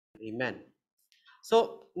Amen.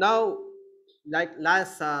 So now, like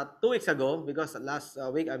last 2 weeks ago, because last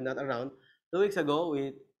week I'm not around, 2 weeks ago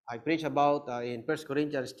I preached about in First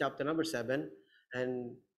Corinthians chapter number 7,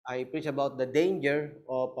 and I preached about the danger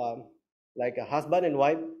of like a husband and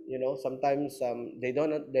wife. Sometimes they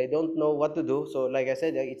don't know what to do. So like I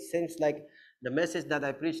said, it seems like the message that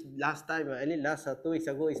I preached last time, any last 2 weeks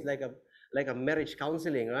ago, is like a marriage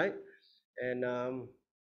counseling, right? And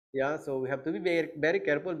yeah, so we have to be very, very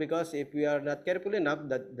careful, because if we are not careful enough,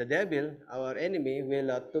 that the devil, our enemy,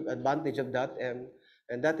 will take advantage of that,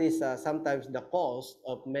 and that is sometimes the cause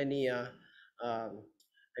of many, um,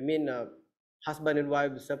 I mean, husband and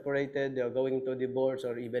wife separated, they are going to divorce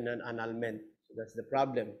or even an annulment. So that's the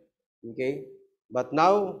problem. Okay, but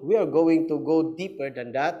now we are going to go deeper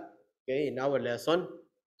than that. Okay, in our lesson,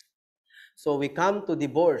 so we come to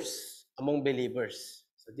divorce among believers.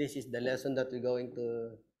 So this is the lesson that we're going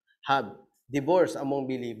to have. Divorce among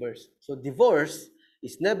believers. So divorce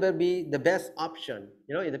is never be the best option.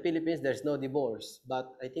 In the Philippines, there's no divorce, but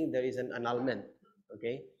I think there is an annulment.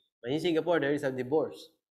 Okay? But in Singapore, there is a divorce.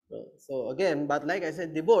 So again, but like I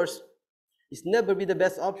said, divorce is never be the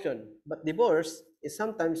best option. But divorce is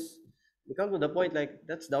sometimes become to the point like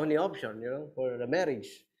that's the only option, for the marriage,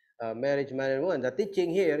 man and woman. The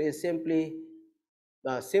teaching here is simply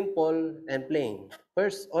simple and plain.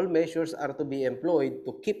 First, all measures are to be employed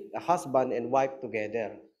to keep a husband and wife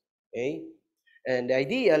together. Okay? And the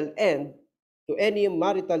ideal end to any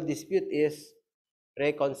marital dispute is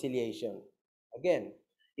reconciliation. Again,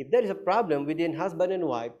 if there is a problem within husband and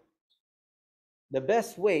wife, the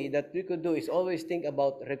best way that we could do is always think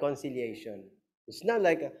about reconciliation. It's not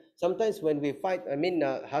like sometimes when we fight,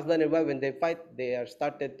 husband and wife, when they fight, they are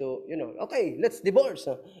started to, okay, let's divorce,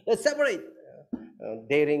 let's separate,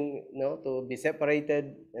 daring, to be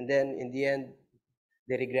separated, and then in the end,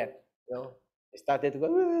 they regret, they started to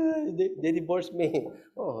go, they divorced me.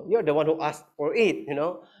 Oh, you're the one who asked for it.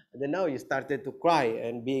 And then now you started to cry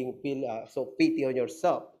and feel so pity on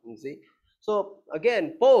yourself, you see. So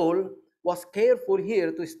again, Paul was careful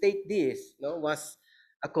here to state this, was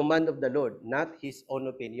a command of the Lord, not his own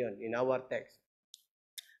opinion in our text.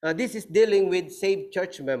 This is dealing with saved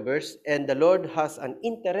church members, and the Lord has an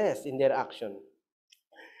interest in their action.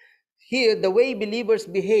 Here, the way believers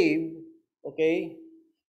behave, okay,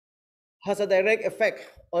 has a direct effect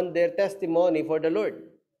on their testimony for the Lord.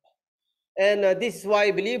 And this is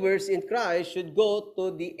why believers in Christ should go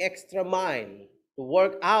to the extra mile to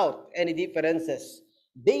work out any differences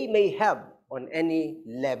they may have on any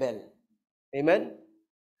level. Amen?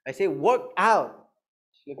 I say work out,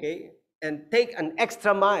 okay, and take an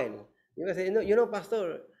extra mile. You say,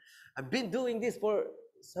 Pastor, I've been doing this for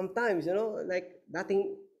sometimes, like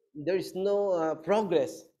nothing, there is no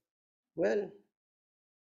progress. Well,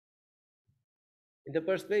 in the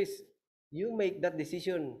first place, you make that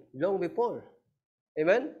decision long before.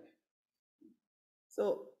 Amen?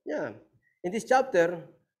 So, yeah. In this chapter,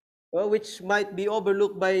 which might be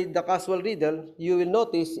overlooked by the casual reader, you will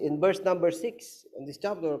notice in verse number 6 in this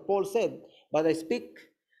chapter, Paul said, "But I speak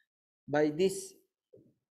by this,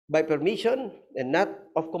 by permission and not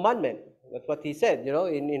of commandment." That's what he said,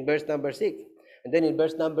 in verse number 6. And then in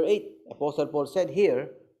verse number 8, Apostle Paul said here,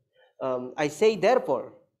 I say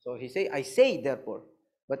therefore. So he say, I say therefore.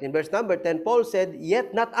 But in verse number 10, Paul said,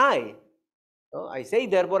 yet not I. I say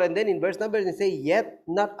therefore, and then in verse number 10, say, yet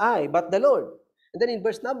not I, but the Lord. And then in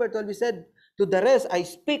verse number 12, he said, to the rest I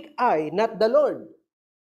speak I, not the Lord.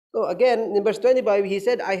 So again, in verse 25, he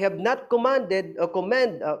said, I have not commandment,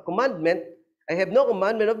 I have no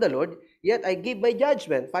commandment of the Lord, yet I give my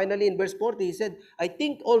judgment. Finally, in verse 40, he said, I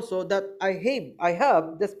think also that I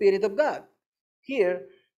have the Spirit of God. Here,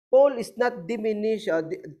 Paul is not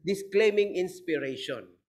disclaiming inspiration.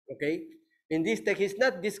 Okay? In this text, he's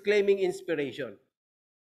not disclaiming inspiration.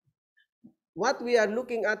 What we are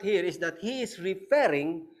looking at here is that he is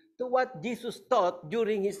referring to what Jesus taught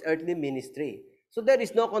during his earthly ministry. So there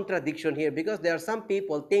is no contradiction here, because there are some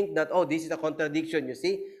people think that, oh, this is a contradiction, you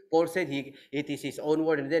see. Paul said it is his own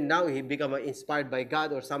word, and then now he become inspired by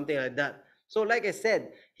God or something like that. So like I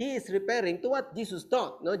said, he is referring to what Jesus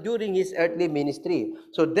taught during his earthly ministry.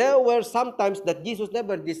 So there were some times that Jesus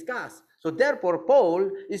never discussed. So therefore,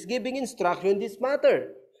 Paul is giving instruction in this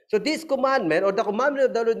matter. So this commandment, or the commandment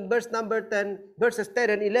of the Lord in verse number 10, verses 10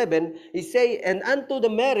 and 11, is say, and unto the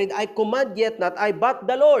married I command yet not I, but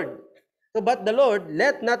the Lord. So, but the Lord,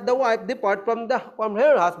 let not the wife depart from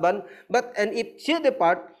her husband, and if she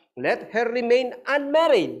depart, let her remain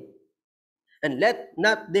unmarried. And let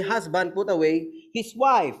not the husband put away his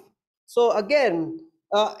wife. So again,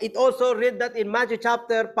 It also read that in Matthew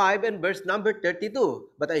chapter 5 and verse number 32.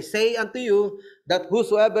 But I say unto you that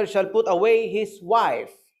whosoever shall put away his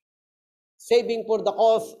wife, saving for the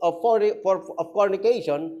cause of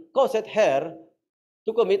fornication, causeth her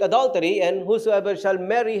to commit adultery, and whosoever shall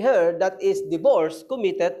marry her that is divorced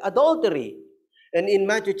committed adultery. And in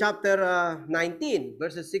Matthew chapter 19,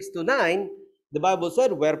 verses 6 to 9, the Bible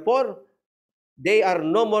said, wherefore they are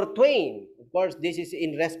no more twain. Of course, this is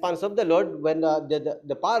in response of the Lord when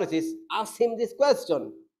the Pharisees asked him this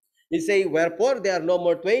question. He say, wherefore they are no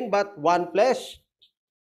more twain, but one flesh.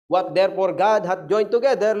 What therefore God hath joined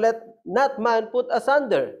together, let not man put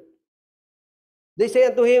asunder. They say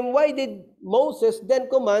unto him, why did Moses then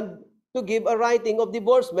command to give a writing of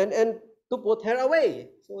divorcement and to put her away?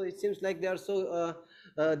 So it seems like they are so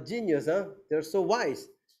genius, huh? They're so wise.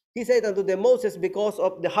 He said unto them, Moses, because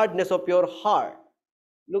of the hardness of your heart.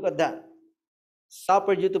 Look at that.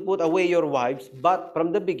 Suffered you to put away your wives, but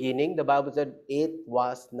from the beginning, the Bible said, it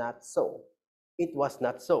was not so. It was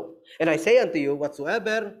not so. And I say unto you,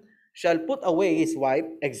 whatsoever shall put away his wife,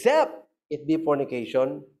 except it be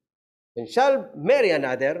fornication, and shall marry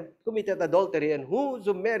another, committed adultery, and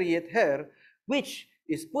whoso marrieth her, which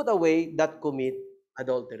is put away, that commit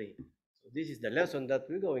adultery. So this is the lesson that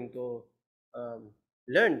we're going to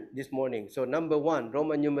learn this morning. So number one,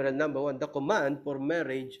 Roman numeral number one, the command for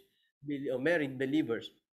marriage, married believers.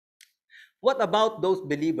 What about those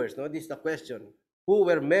believers? No, this is the question. Who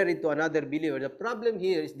were married to another believer? The problem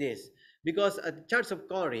here is this, because at the Church of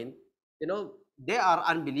Corinth, they are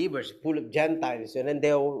unbelievers, full of Gentiles, and then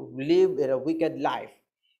they live in a wicked life.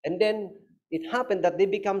 And then it happened that they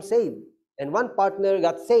become saved, and one partner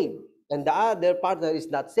got saved, and the other partner is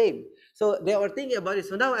not saved. So they were thinking about it.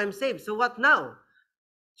 So now I'm saved. So what now?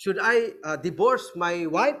 Should I divorce my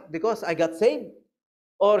wife because I got saved?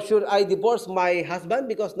 Or should I divorce my husband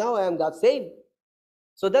because now I am got saved?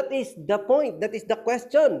 So that is the point. That is the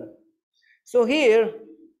question. So here,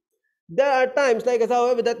 there are times, like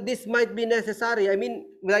however, that this might be necessary. I mean,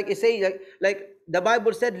 like I say, like the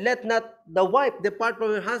Bible said, let not the wife depart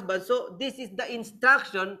from her husband. So this is the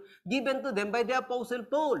instruction given to them by the Apostle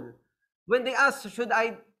Paul. When they ask, should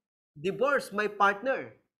I divorce my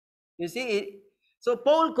partner? You see, so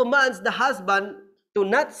Paul commands the husband to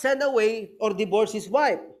not send away or divorce his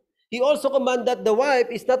wife. He also commands that the wife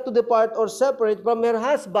is not to depart or separate from her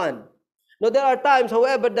husband. Now, there are times,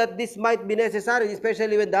 however, that this might be necessary,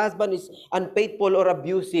 especially when the husband is unfaithful or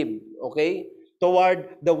abusive, okay,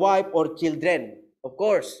 toward the wife or children, of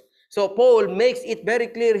course. So Paul makes it very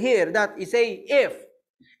clear here that he say,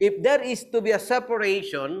 if there is to be a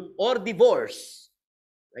separation or divorce,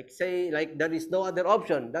 like there is no other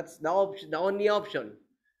option, that's the only option.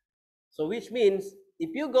 So which means, if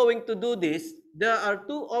you're going to do this, there are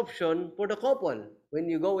two options for the couple when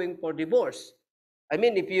you're going for divorce. I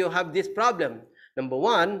mean, if you have this problem, number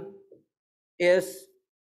one is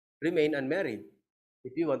remain unmarried.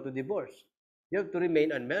 If you want to divorce, you have to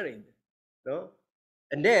remain unmarried, no?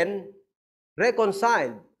 And then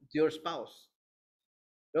reconcile to your spouse.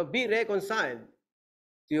 Be reconciled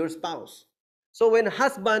to your spouse. So when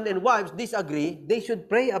husband and wives disagree, they should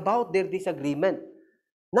pray about their disagreement,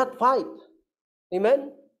 not fight.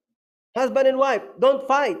 Amen? Husband and wife, don't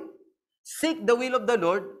fight. Seek the will of the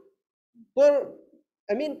Lord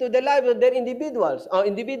to the lives of their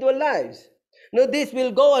individual lives. Now, this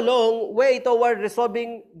will go a long way toward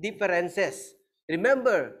resolving differences.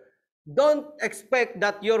 Remember, don't expect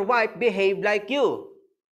that your wife behave like you.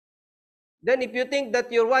 Then if you think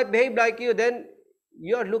that your wife behave like you, then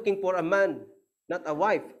you are looking for a man, not a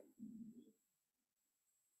wife.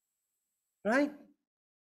 Right?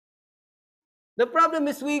 The problem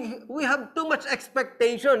is we have too much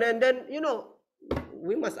expectation, and then,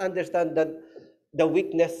 we must understand that the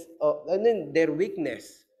weakness and then their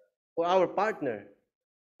weakness for our partner,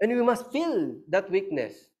 and we must feel that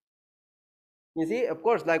weakness. You see, of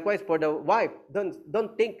course, likewise for the wife,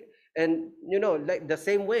 don't think and like the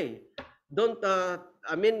same way. Don't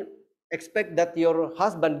expect that your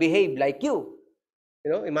husband behave like you.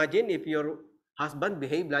 Imagine if your husband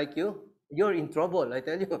behave like you, you're in trouble. I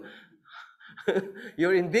tell you,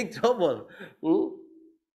 you're in big trouble.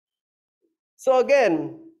 So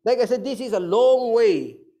again, like I said, this is a long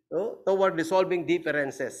way toward resolving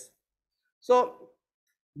differences. So,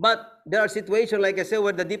 but there are situations, like I said,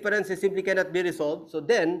 where the differences simply cannot be resolved. So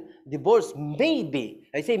then, divorce may be,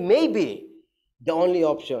 I say maybe, the only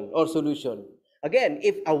option or solution. Again,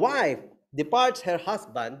 if a wife departs her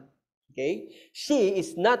husband, okay, she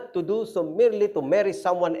is not to do so merely to marry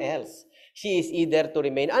someone else. She is either to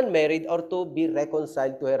remain unmarried or to be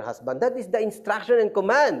reconciled to her husband. That is the instruction and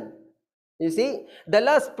command. You see, the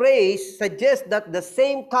last phrase suggests that the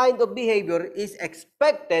same kind of behavior is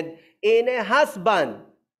expected in a husband.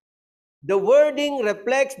 The wording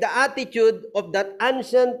reflects the attitude of that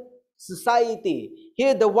ancient society.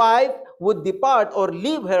 Here, the wife would depart or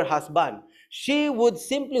leave her husband. She would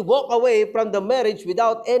simply walk away from the marriage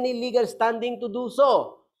without any legal standing to do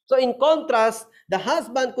so. So, in contrast, the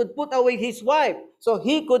husband could put away his wife, so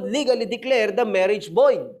he could legally declare the marriage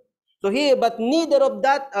void. So here, but neither of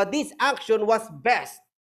this action was best.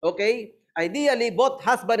 Okay? Ideally, both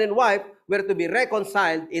husband and wife were to be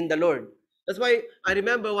reconciled in the Lord. That's why I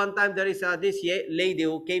remember one time there is this lady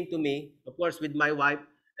who came to me, of course, with my wife,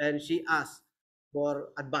 and she asked for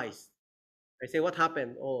advice. I say, what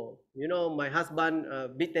happened? Oh, my husband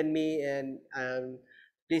beaten me, and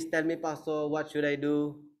please tell me, Pastor, what should I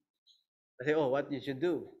do? I say, oh, what you should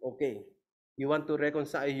do? Okay. You want to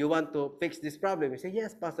reconcile, you want to fix this problem. You say,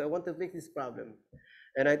 yes, Pastor, I want to fix this problem.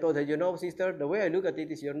 And I told her, sister, the way I look at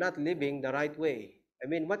it is you're not living the right way. I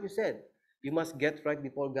mean, what you said, you must get right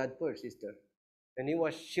before God first, sister. And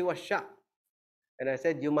she was shocked. And I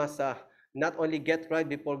said, you must not only get right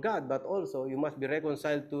before God, but also you must be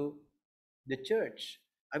reconciled to the church.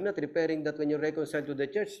 I'm not referring that when you reconcile to the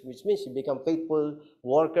church, which means you become faithful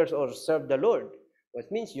workers or serve the Lord. Which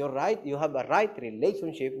means you have a right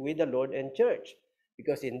relationship with the Lord and church.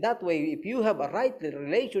 Because in that way, if you have a right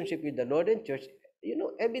relationship with the Lord and church,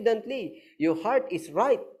 evidently, your heart is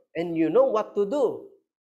right and you know what to do.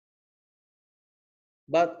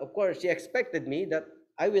 But of course, she expected me that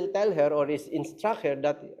I will tell her or instruct her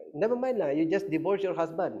that, never mind, you just divorce your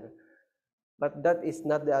husband. But that is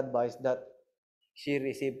not the advice that she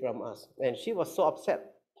received from us. And she was so upset.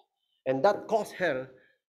 And that caused her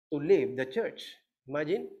to leave the church.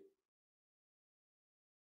 Imagine.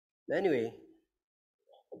 Anyway,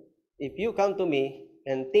 if you come to me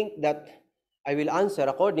and think that I will answer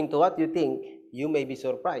according to what you think, you may be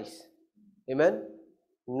surprised. Amen?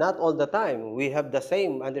 Not all the time we have the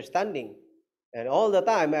same understanding. And all the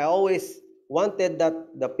time I always wanted that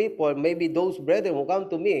the people, maybe those brethren who come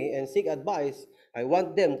to me and seek advice, I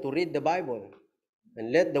want them to read the Bible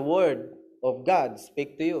and let the word of God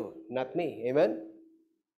speak to you, not me. Amen?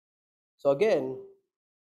 So again,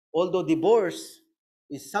 although divorce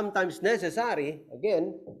is sometimes necessary,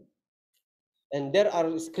 again, and there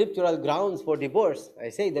are scriptural grounds for divorce. I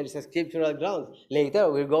say there is a scriptural ground.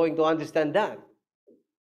 Later, we're going to understand that.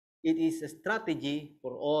 It is a strategy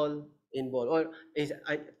for all involved. Or is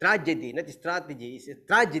a tragedy, not a strategy, it's a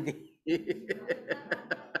tragedy.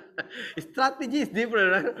 Strategy is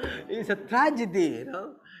different, right? It's a tragedy,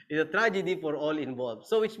 It's a tragedy for all involved.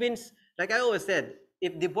 So which means, like I always said,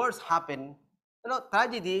 if divorce happen,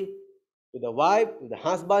 tragedy to the wife, to the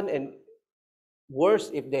husband, and worse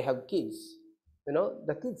if they have kids.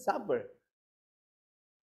 The kids suffer.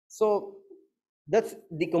 So that's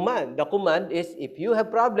the command. The command is, if you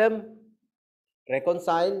have problem,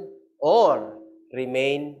 reconcile or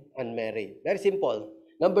remain unmarried. Very simple.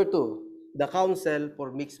 Number 2, the counsel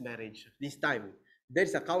for mixed marriage. This time,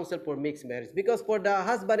 there's a counsel for mixed marriage. Because for the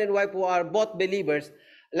husband and wife who are both believers,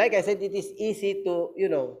 like I said, it is easy to,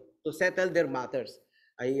 to settle their matters.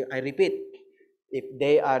 I repeat, if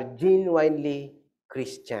they are genuinely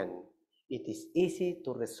Christian, it is easy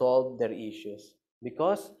to resolve their issues.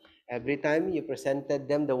 Because every time you presented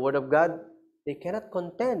them the Word of God, they cannot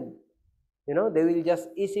contend. They will just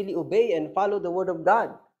easily obey and follow the Word of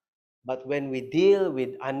God. But when we deal with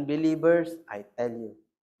unbelievers, I tell you,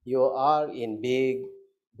 you are in big,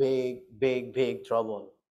 big, big, big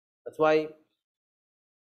trouble. That's why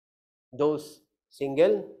those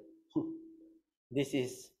single, this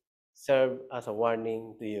is served as a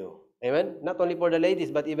warning to you. Amen? Not only for the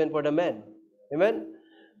ladies, but even for the men. Amen?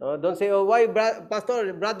 Don't say, oh, why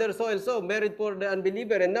pastor, brother so-and-so married for the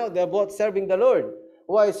unbeliever and now they're both serving the Lord.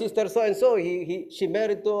 Why sister so-and-so, she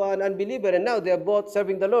married to an unbeliever and now they're both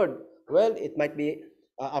serving the Lord. Well, it might be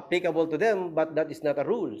applicable to them, but that is not a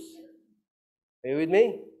rules. Are you with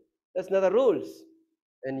me? That's not a rules.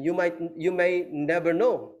 And you may never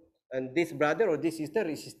know. And this brother or this sister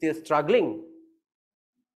is still struggling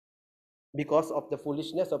because of the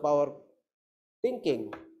foolishness of our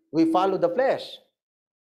thinking. We follow the flesh.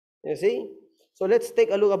 You see? So let's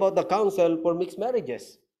take a look about the counsel for mixed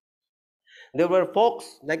marriages. There were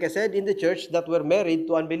folks, like I said, in the church that were married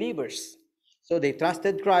to unbelievers. So they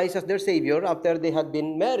trusted Christ as their Savior after they had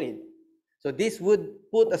been married. So this would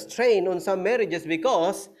put a strain on some marriages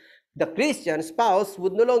because the Christian spouse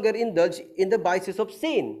would no longer indulge in the vices of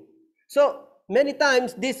sin. So many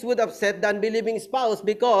times this would upset the unbelieving spouse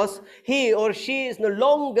because he or she is no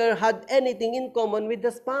longer had anything in common with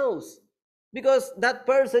the spouse. Because that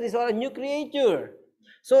person is a new creature.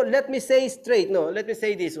 So let me say straight, no, let me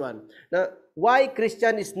say this one. Now, why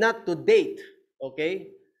Christian is not to date, okay?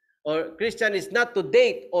 Or Christian is not to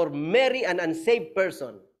date or marry an unsaved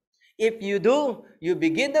person. If you do, you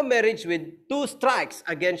begin the marriage with two strikes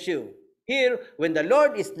against you. Here, when the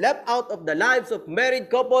Lord is left out of the lives of married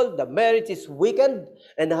couple, the marriage is weakened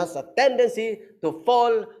and has a tendency to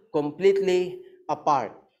fall completely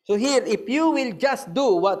apart. So here, if you will just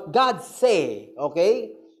do what God say,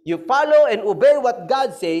 okay, you follow and obey what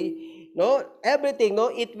God say, no, everything, no,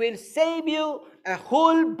 it will save you a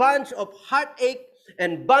whole bunch of heartache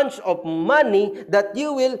and bunch of money that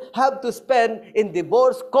you will have to spend in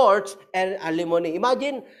divorce courts and alimony.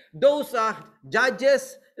 Imagine those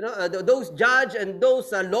judges, those judge and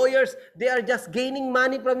those lawyers, they are just gaining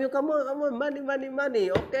money from you. Come on, money, money, money.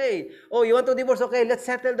 Okay. Oh, you want to divorce? Okay, let's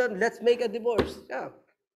settle down. Let's make a divorce. Yeah.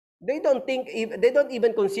 They don't think, they don't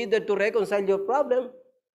even consider to reconcile your problem.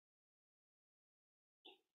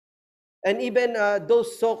 And even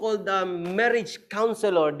those so-called marriage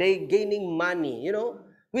counselor, they gaining money,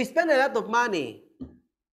 We spend a lot of money.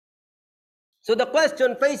 So the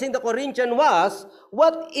question facing the Corinthian was,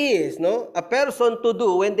 what is a person to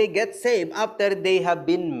do when they get saved after they have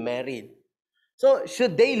been married? So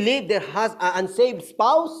should they leave their unsaved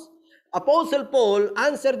spouse? Apostle Paul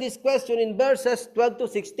answered this question in verses 12 to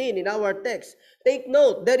 16 in our text. Take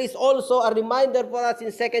note, there is also a reminder for us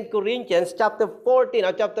in 2 Corinthians chapter 14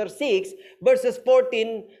 or chapter 6, verses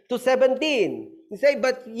 14 to 17. He say,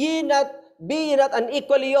 but be ye not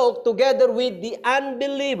unequally yoked together with the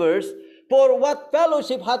unbelievers, for what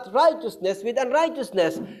fellowship hath righteousness with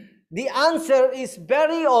unrighteousness? The answer is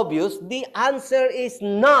very obvious. The answer is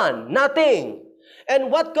none, nothing. And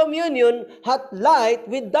what communion hath light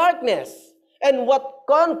with darkness? And what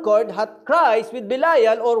concord hath Christ with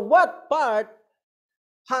Belial? Or what part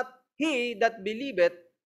hath he that believeth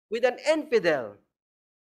with an infidel?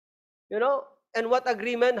 And what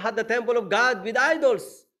agreement had the temple of God with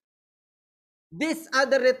idols? These are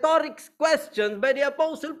the rhetoric questions by the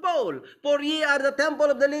Apostle Paul. For ye are the temple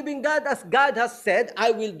of the living God, as God has said,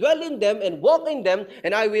 I will dwell in them and walk in them,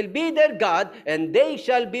 and I will be their God, and they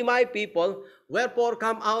shall be my people. Wherefore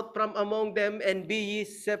come out from among them and be ye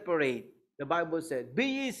separate. The Bible said, be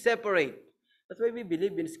ye separate. That's why we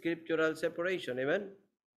believe in scriptural separation. Amen?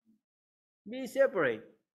 Be ye separate.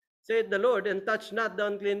 Saith the Lord, and touch not the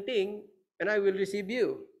unclean thing, and I will receive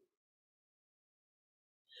you.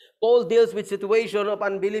 Paul deals with situation of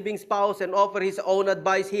unbelieving spouse and offer his own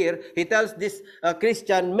advice here. He tells this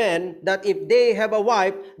Christian men that if they have a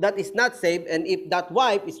wife that is not saved, and if that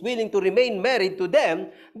wife is willing to remain married to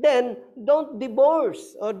them, then don't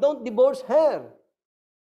divorce or don't divorce her.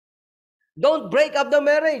 Don't break up the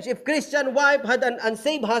marriage. If Christian wife had an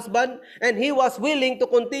unsaved husband and he was willing to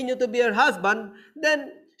continue to be her husband,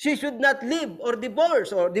 then she should not leave or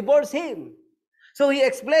divorce him. So he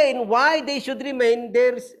explained why they should remain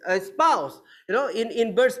their spouse.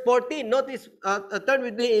 In verse 14, notice, turn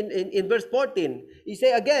with me in verse 14. He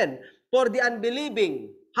say again, for the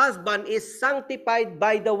unbelieving husband is sanctified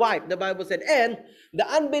by the wife, the Bible said, and the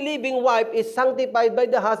unbelieving wife is sanctified by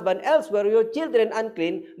the husband. Elsewhere, your children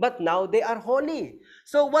unclean, but now they are holy.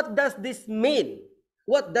 So what does this mean?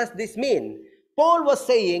 What does this mean? Paul was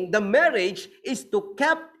saying the marriage is to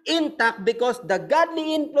kept intact because the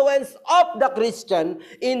godly influence of the Christian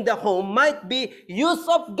in the home might be use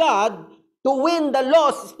of God to win the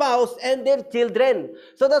lost spouse and their children.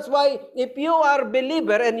 So that's why if you are a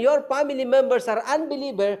believer and your family members are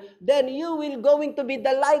unbeliever, then you will going to be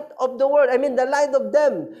the light of the world. I mean the light of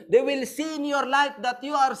them. They will see in your life that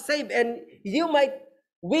you are saved and you might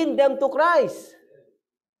win them to Christ.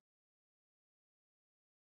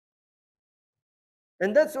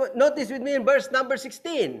 And that's what, notice with me in verse number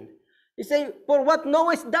 16. He say, for what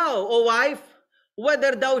knowest thou, O wife,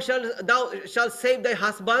 whether thou shalt save thy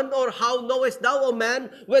husband, or how knowest thou, O man,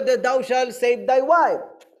 whether thou shalt save thy wife?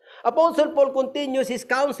 Apostle Paul continues his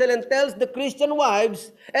counsel and tells the Christian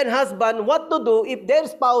wives and husband what to do if their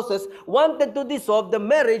spouses wanted to dissolve the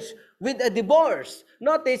marriage with a divorce.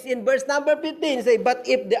 Notice in verse number 15, say, but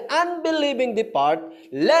if the unbelieving depart,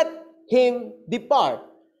 let him depart.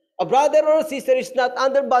 A brother or a sister is not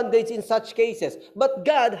under bondage in such cases, but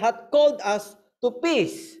God hath called us to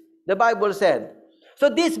peace, the Bible said. So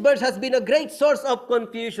this verse has been a great source of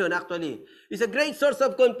confusion, actually. It's a great source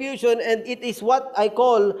of confusion, and it is what I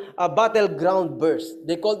call a battleground verse.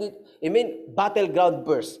 They called it, battleground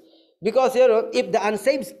verse. Because, if the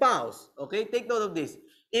unsaved spouse, okay, take note of this.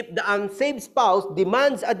 If the unsaved spouse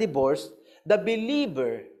demands a divorce, the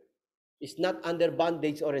believer is not under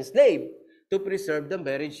bondage or enslaved to preserve the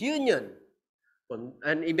marriage union,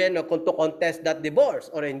 and even to contest that divorce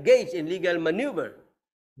or engage in legal maneuver.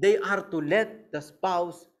 they are to let the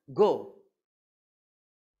spouse go.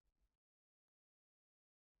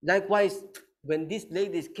 Likewise, when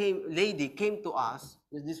lady came to us,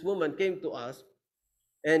 this woman came to us,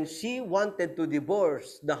 and she wanted to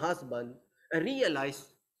divorce the husband, I realized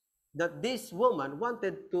that this woman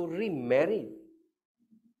wanted to remarry.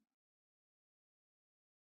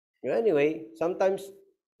 Anyway, sometimes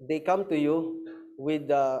they come to you with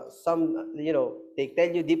some, they tell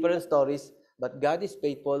you different stories, but God is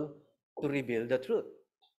faithful to reveal the truth,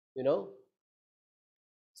 you know.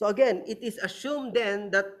 So again, it is assumed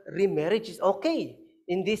then that remarriage is okay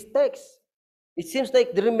in this text. It seems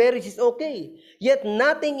like the remarriage is okay. Yet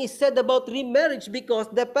nothing is said about remarriage because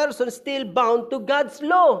the person is still bound to God's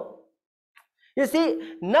law. You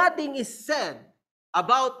see, nothing is said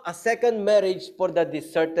about a second marriage for the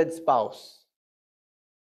deserted spouse.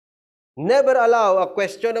 Never allow a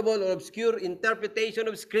questionable or obscure interpretation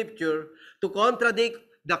of Scripture to contradict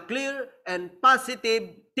the clear and positive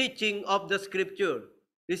teaching of the Scripture.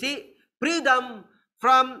 You see, freedom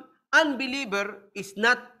from unbeliever is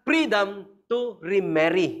not freedom to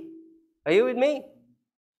remarry. Are you with me?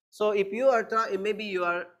 So if you are maybe you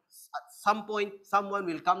are at some point, someone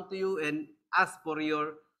will come to you and ask for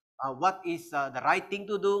your what is the right thing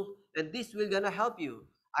to do, and this will gonna help you.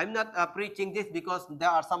 I'm not preaching this because there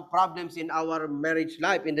are some problems in our marriage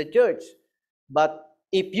life in the church, but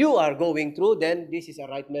if you are going through, then this is a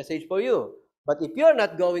right message for you. But if you're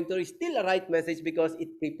not going through, it's still a right message because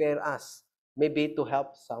it prepares us maybe to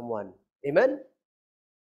help someone. Amen.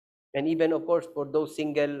 And even, of course, for those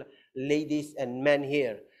single ladies and men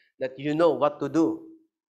here, that you know what to do.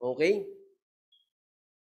 Okay?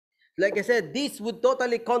 Like I said, this would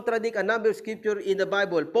totally contradict a number of scripture in the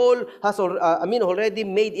Bible. Paul has already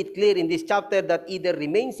made it clear in this chapter that either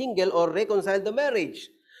remain single or reconcile the marriage.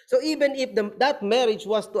 So even if that marriage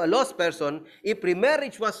was to a lost person, if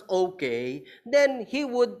remarriage was okay, then he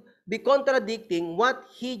would be contradicting what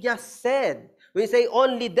he just said. We say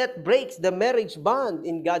only that breaks the marriage bond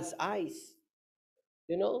in God's eyes.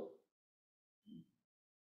 You know?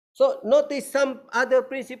 So notice some other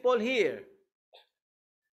principle here.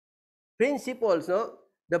 Principles, no?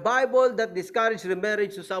 The Bible that discourage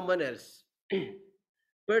remarriage to someone else.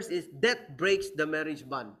 First is death breaks the marriage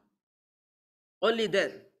bond. Only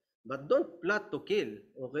death. But don't plot to kill,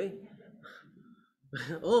 okay?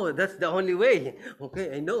 Oh, that's the only way.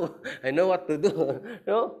 Okay, I know. I know what to do.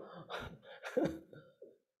 No?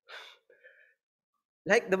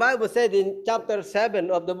 Like the Bible said in chapter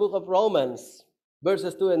 7 of the book of Romans,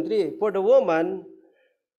 verses 2 and 3, for the woman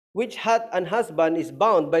which had an husband is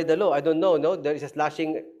bound by the law. I don't know, no? There is a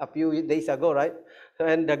slashing a few days ago, right?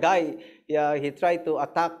 And the guy, yeah, he tried to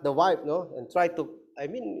attack the wife, no? And tried to, I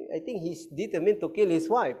think he's determined to kill his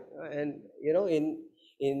wife. And,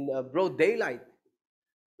 in broad daylight.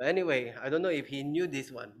 Anyway, I don't know if he knew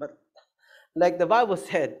this one. But like the Bible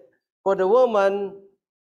said, for the woman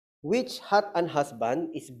which had an husband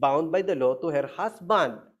is bound by the law to her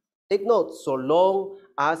husband. Take note, so long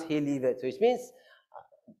as he liveth. So it means,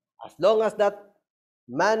 as long as that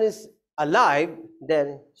man is alive,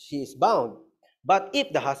 then she is bound. But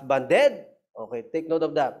if the husband dead, okay, take note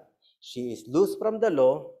of that. She is loose from the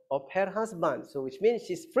law of her husband. So which means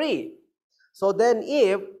she's free. So then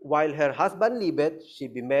if, while her husband liveth, she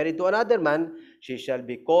be married to another man, she shall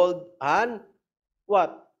be called an,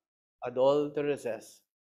 what? Adulteresses,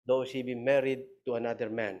 though she be married to another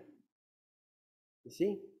man. You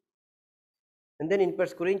see? And then in 1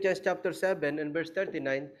 Corinthians chapter 7 and verse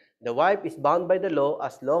 39, the wife is bound by the law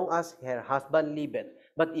as long as her husband liveth.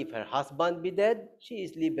 But if her husband be dead, she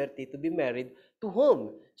is liberty to be married to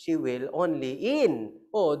whom she will only in.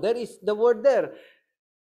 Oh, there is the word there.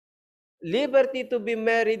 Liberty to be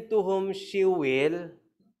married to whom she will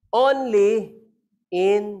only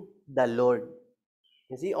in the Lord.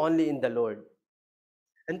 You see, only in the Lord.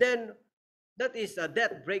 And then that is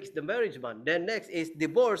death breaks the marriage bond. Then next is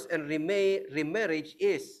divorce and remarriage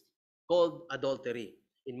is called adultery.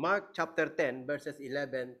 In Mark chapter 10, verses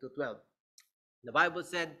 11 to 12. The Bible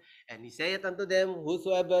said, and he saith unto them,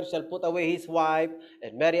 whosoever shall put away his wife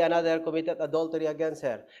and marry another committed adultery against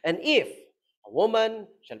her. And if a woman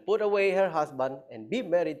shall put away her husband and be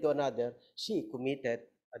married to another, she committed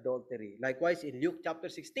adultery. Likewise in Luke chapter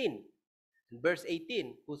 16, verse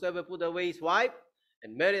 18, whosoever put away his wife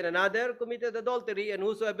and married another committed adultery, and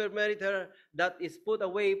whosoever married her that is put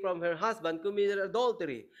away from her husband committed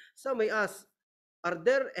adultery. Some may ask, are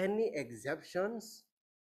there any exceptions?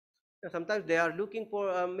 Sometimes they are looking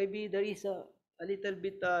for, maybe there is a little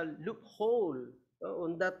bit loophole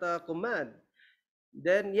on that command.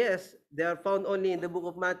 Then yes, they are found only in the book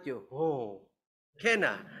of Matthew. Oh,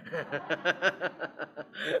 Cana.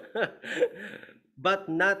 But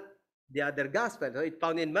not the other gospel. So it's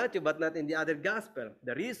found in Matthew, but not in the other gospel.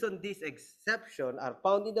 The reason these exceptions are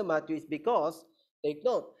found in the Matthew is because, take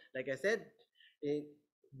note, like I said, eh,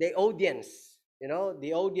 the audience,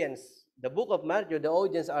 the audience, the book of Matthew, the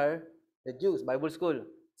audience are the Jews, Bible school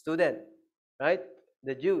student, right?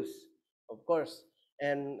 The Jews, of course.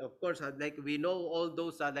 And of course, like we know all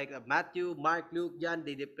those like Matthew, Mark, Luke, John,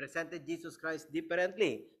 they presented Jesus Christ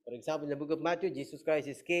differently. For example, in the book of Matthew, Jesus Christ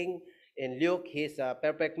is king. In Luke, he's a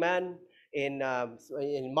perfect man. In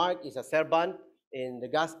Mark, he's a servant. In the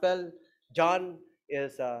Gospel, John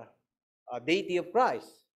is a deity of Christ.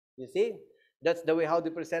 You see, that's the way how they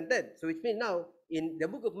presented. So which means now in the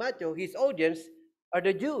book of Matthew, his audience are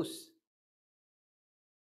the Jews.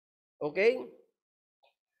 Okay.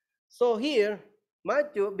 So here,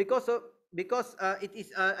 Matthew, because it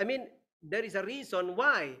is, I mean, there is a reason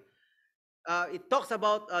why it talks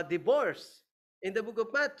about divorce in the book of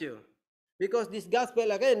Matthew. Because this gospel,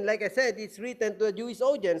 again, like I said, it's written to a Jewish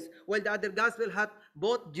audience, while the other gospel had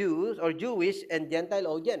both Jews or Jewish and Gentile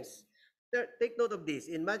audience. Take note of this.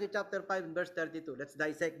 In Matthew chapter 5, verse 32, let's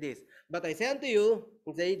dissect this. But I say unto you,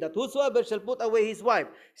 say that whosoever shall put away his wife,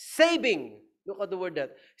 saving, look at the word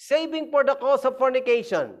that, saving for the cause of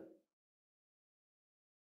fornication.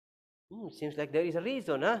 Seems like there is a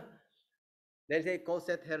reason, huh? Then say,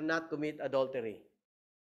 causeth her not commit adultery.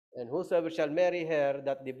 And whosoever shall marry her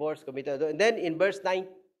that divorce committed adultery. And then in verse 9,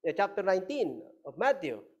 chapter 19 of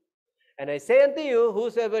Matthew, and I say unto you,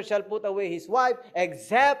 whosoever shall put away his wife,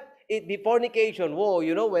 except it be fornication.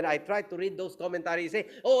 Whoa, when I try to read those commentaries, say,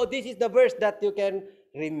 oh, this is the verse that you can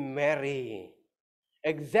remarry.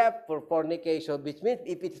 Except for fornication, which means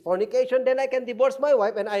if it's fornication, then I can divorce my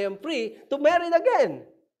wife and I am free to marry again.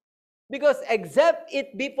 Because except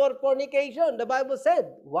it be for fornication, the Bible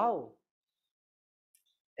said. Wow.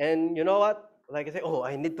 And you know what? Like I say, oh,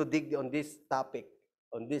 I need to dig on this topic,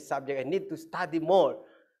 on this subject. I need to study more.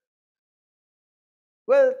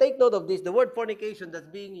 Well, take note of this. The word fornication that's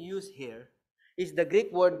being used here is the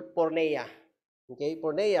Greek word porneia. Okay,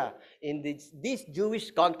 porneia. In this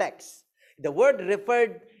Jewish context, the word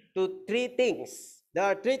referred to three things. There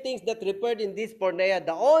are three things that referred in this porneia.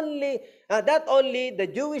 That only the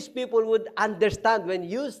Jewish people would understand when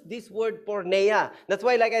used this word porneia. That's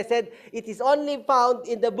why, like I said, it is only found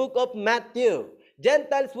in the book of Matthew.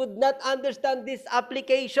 Gentiles would not understand this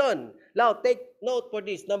application. Now, take note for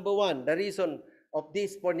this. Number one, the reason of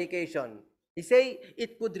this fornication. He say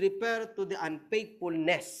it could refer to the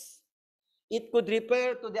unfaithfulness. It could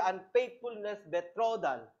refer to the unfaithfulness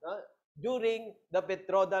betrothal during the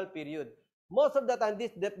betrothal period. Most of the time,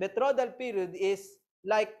 the betrothal period is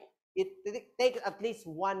like, it takes at least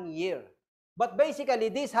 1 year. But basically,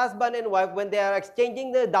 this husband and wife, when they are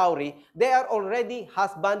exchanging the dowry, they are already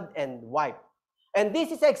husband and wife. And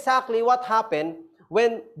this is exactly what happened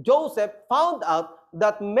when Joseph found out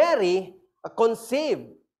that Mary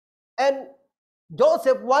conceived. And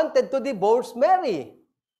Joseph wanted to divorce Mary.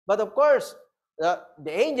 But of course,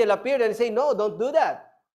 the angel appeared and said, no, don't do that.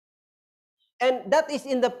 And that is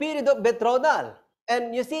in the period of betrothal.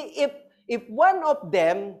 And you see, if one of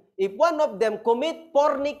them commit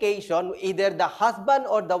fornication, either the husband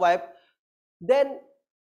or the wife, then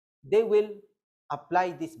they will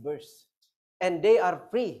apply this verse. And they are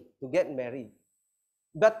free to get married.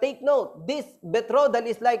 But take note, this betrothal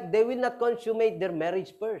is like they will not consummate their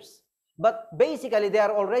marriage first. But basically, they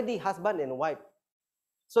are already husband and wife.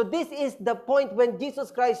 So this is the point when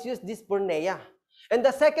Jesus Christ used this porneia. And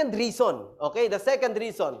the second reason,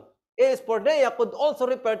 is porneia could also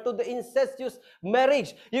refer to the incestuous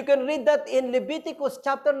marriage. You can read that in Leviticus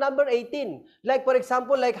chapter number 18. Like, for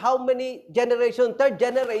example, like how many generation, third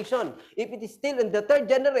generation. If it is still in the third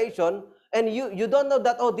generation, and you don't know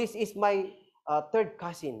that, oh, this is my third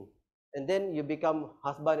cousin. And then you become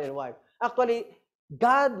husband and wife. Actually,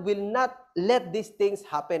 God will not let these things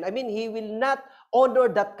happen. I mean, He will not honor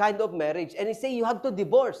that kind of marriage. And He say you have to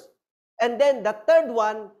divorce. And then the third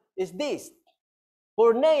one is this.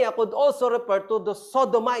 Porneia could also refer to the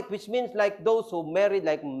sodomite, which means like those who married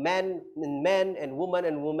like men and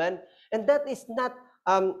woman. And that is not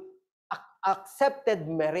accepted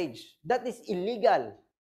marriage. That is illegal.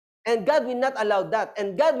 And God will not allow that.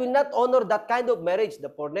 And God will not honor that kind of marriage, the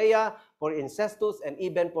porneia, for incestuous, and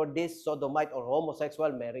even for this sodomite or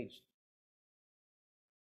homosexual marriage.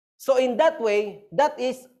 So in that way, that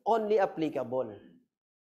is only applicable.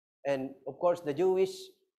 And of course, the Jewish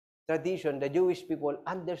tradition, the Jewish people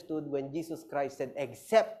understood when Jesus Christ said,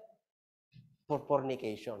 except for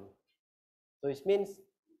fornication. So it means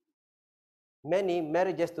many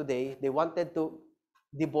marriages today, they wanted to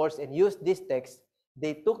divorce and use this text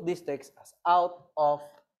they took this text as out of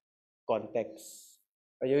context.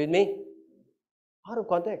 Are you with me? Out of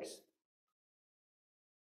context.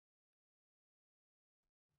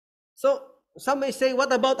 So, some may say,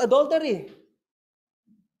 what about adultery?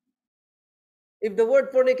 If the word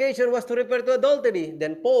fornication was to refer to adultery,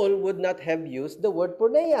 then Paul would not have used the word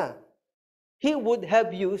porneia. He would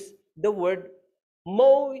have used the word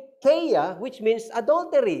moitheia, which means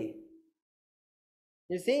adultery.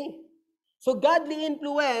 You see? So godly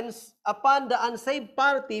influence upon the unsaved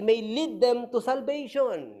party may lead them to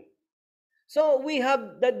salvation. So we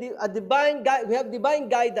have divine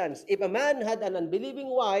guidance. If a man had an unbelieving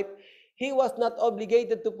wife, he was not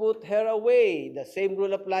obligated to put her away. The same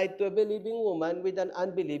rule applied to a believing woman with an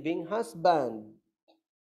unbelieving husband.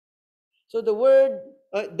 So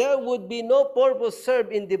there would be no purpose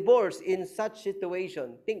served in divorce in such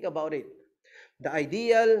situation. Think about it. The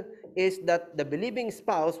ideal is that the believing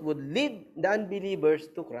spouse would lead the unbelievers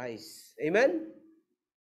to Christ. Amen?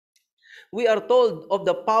 We are told of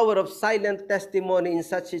the power of silent testimony in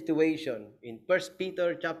such situation. In 1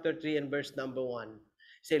 Peter chapter 3 and verse number 1.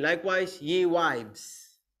 Say, likewise, ye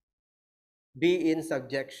wives, be in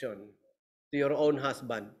subjection to your own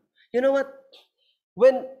husband. You know what?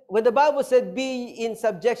 When the Bible said be in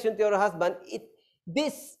subjection to your husband,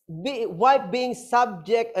 wife being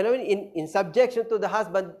subject, in subjection to the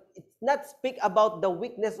husband, it's not speak about the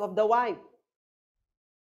weakness of the wife.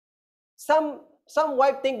 Some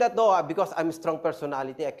wife think that, no, because I'm a strong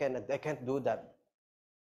personality, I can't do that.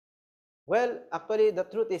 Well, actually, the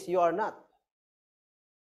truth is you are not.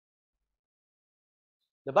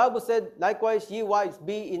 The Bible said, likewise, ye wives,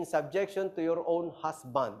 be in subjection to your own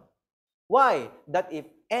husband. Why? That if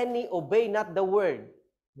any obey not the word,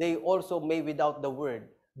 they also may without the word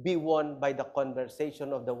be won by the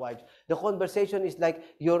conversation of the wives. The conversation is like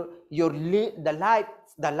the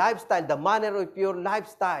lifestyle, the manner of your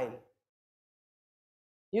lifestyle.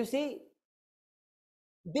 You see,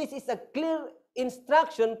 this is a clear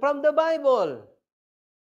instruction from the Bible.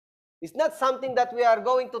 It's not something that we are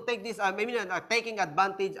going to take this, taking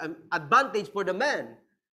advantage for the man.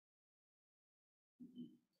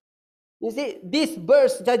 You see, this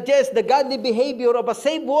verse suggests the godly behavior of a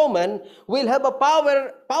saved woman will have a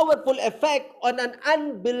powerful effect on an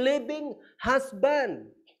unbelieving husband.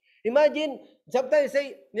 Imagine, sometimes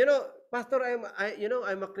say, Pastor,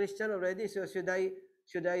 I'm a Christian already, so should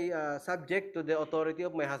I subject to the authority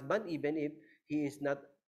of my husband even if he is not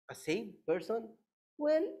a saved person?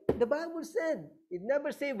 Well, the Bible said, it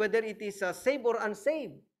never say whether it is saved or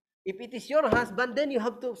unsaved. If it is your husband, then you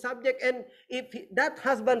have to subject. And if that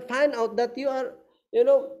husband find out that you are,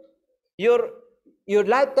 your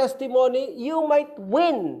life testimony, you might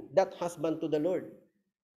win that husband to the Lord.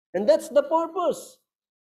 And that's the purpose.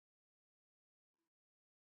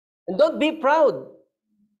 And don't be proud.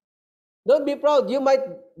 Don't be proud. You might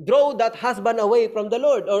draw that husband away from the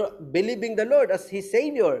Lord or believing the Lord as his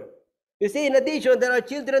Savior. You see, in addition, there are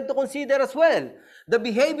children to consider as well. The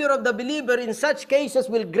behavior of the believer in such cases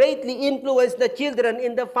will greatly influence the children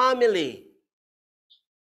in the family.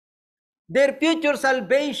 Their future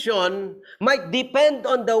salvation might depend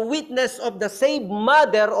on the witness of the saved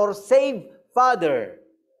mother or saved father.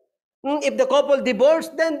 If the couple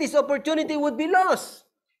divorced, then this opportunity would be lost.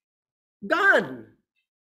 Gone.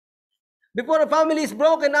 Before a family is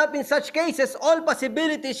broken up in such cases, all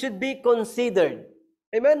possibilities should be considered.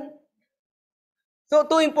 Amen? So,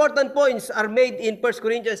 two important points are made in 1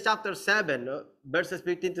 Corinthians chapter 7, verses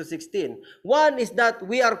 15 to 16. One is that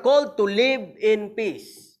we are called to live in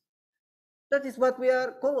peace. That is what we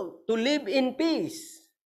are called, to live in peace.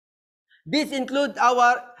 This include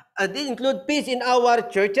peace in our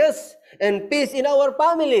churches and peace in our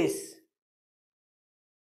families.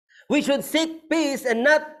 We should seek peace and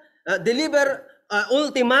not deliver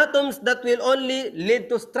ultimatums that will only lead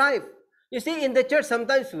to strife. You see, in the church,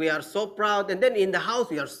 sometimes we are so proud, and then in the house,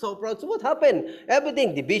 we are so proud. So what happened?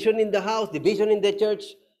 Everything, division in the house, division in the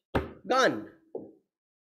church, gone.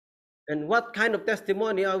 And what kind of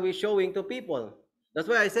testimony are we showing to people? That's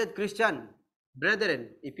why I said, Christian,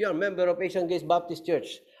 brethren, if you are a member of Asian Gates Baptist Church,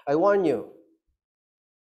 I warn you,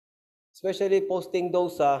 especially posting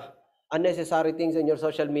those unnecessary things in your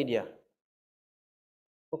social media.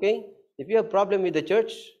 Okay? If you have problem with the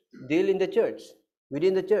church, deal in the church,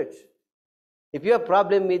 within the church. If you have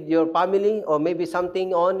problem with your family or maybe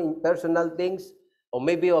something in personal things or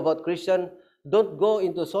maybe about Christian, don't go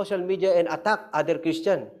into social media and attack other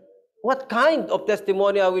Christian. What kind of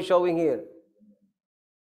testimony are we showing here?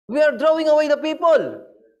 We are drawing away the people.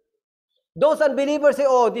 Those unbelievers say,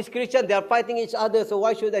 oh, these Christians, they are fighting each other, so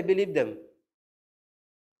why should I believe them?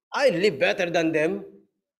 I live better than them.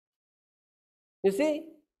 You see,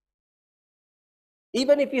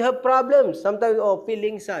 even if you have problems, sometimes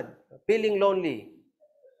feeling sad, feeling lonely.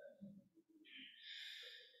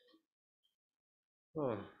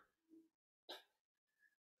 Oh.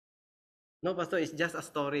 No, Pastor, it's just a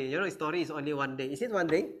story. You know, a story is only one day. Is it one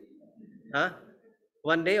day? Huh?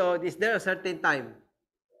 One day, or is there a certain time?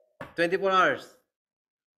 24 hours.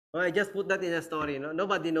 Oh, I just put that in a story. No,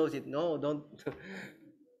 nobody knows it. No, don't.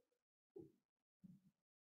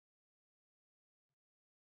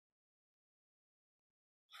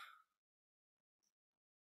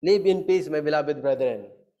 Live in peace, my beloved brethren.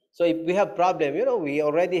 So if we have problem, we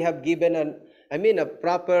already have given a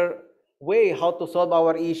proper way how to solve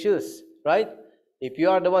our issues, right? If you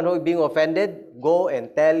are the one who is being offended, go and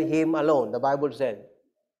tell him alone, the Bible said.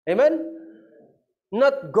 Amen?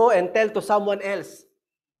 Not go and tell to someone else.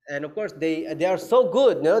 And of course, they are so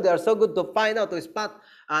good, they are so good to find out, to spot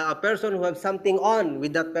a person who has something on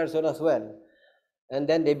with that person as well. And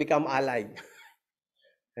then they become allied.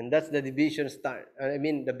 And that's the division start.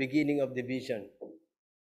 The beginning of division.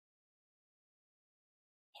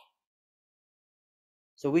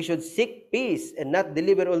 So we should seek peace and not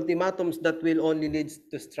deliver ultimatums that will only lead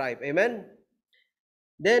to strife. Amen?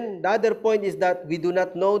 Then the other point is that we do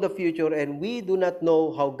not know the future and we do not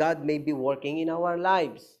know how God may be working in our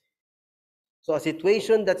lives. So a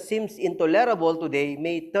situation that seems intolerable today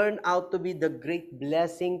may turn out to be the great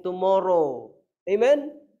blessing tomorrow.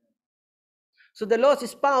 Amen? So the lost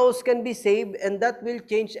spouse can be saved and that will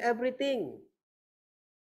change everything.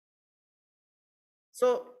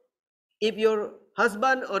 So if your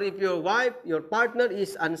husband or if your wife, your partner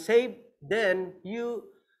is unsaved, then you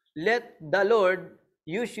let the Lord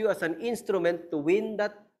use you as an instrument to win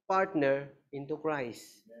that partner into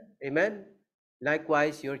Christ. Amen?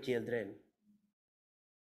 Likewise, your children.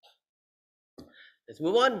 Let's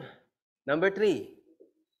move on. Number 3,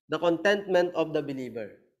 the contentment of the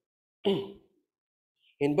believer.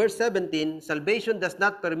 In verse 17, salvation does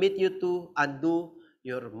not permit you to undo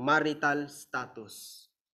your marital status.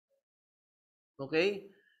 Okay?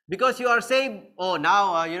 Because you are saved. Oh,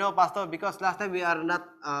 now, Pastor, because last time we are not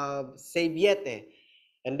saved yet.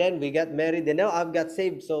 And then we got married and now I've got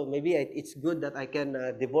saved. So maybe it's good that I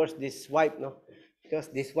can divorce this wife, no? Because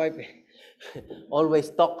this wife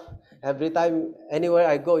always talk. Every time, anywhere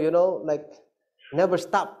I go, like never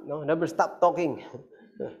stop, no? Never stop talking.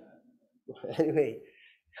 Anyway,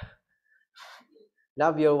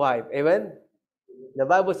 love your wife. Amen? The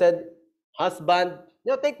Bible said, husband,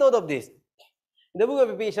 take note of this. In the book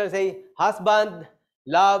of Ephesians, say, husband,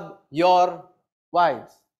 love your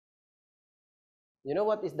wives. You know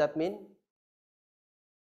what does that mean?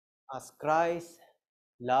 As Christ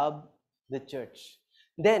loved the church.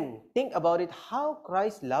 Then, think about it, how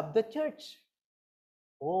Christ loved the church.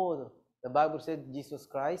 Oh, the Bible said Jesus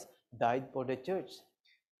Christ died for the church.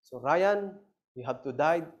 So, Ryan, you have to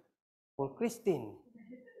die for Christine.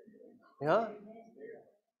 Yeah?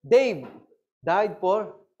 Dave died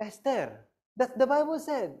for Esther. That's the Bible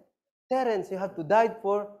said. Terence, you have to die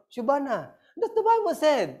for Shubhana. That's the Bible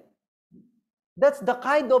said. That's the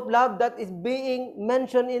kind of love that is being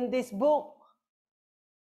mentioned in this book.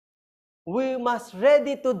 We must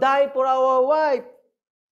ready to die for our wife.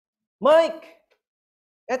 Mike,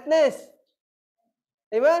 Etnes.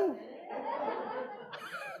 Amen?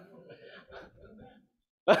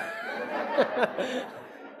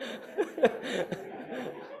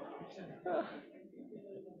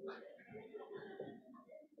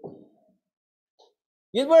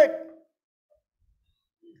 Gilbert,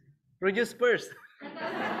 produce first.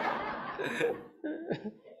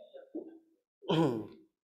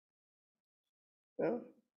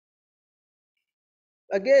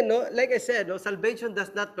 Again, like I said, salvation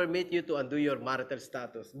does not permit you to undo your marital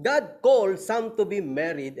status. God calls some to be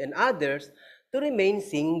married and others to remain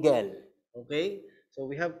single. Okay? So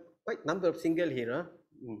we have quite a number of single here.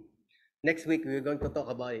 Huh? Next week, we're going to talk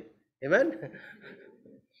about it. Amen?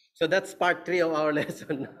 So that's part 3 of our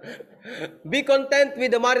lesson. Be content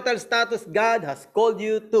with the marital status God has called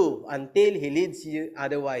you to until He leads you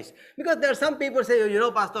otherwise. Because there are some people say,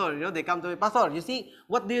 Pastor, they come to me, Pastor, you see,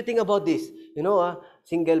 what do you think about this?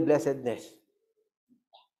 Single blessedness.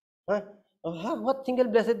 Huh? What single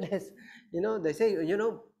blessedness? They say,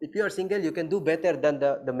 if you are single, you can do better than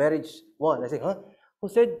the marriage one. I say, huh? Who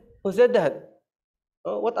said that?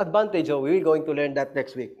 What advantage? We're going to learn that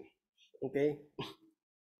next week. Okay?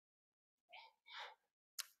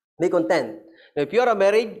 Be content. Now, if you are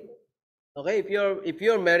married, okay, if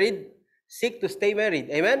you're married, seek to stay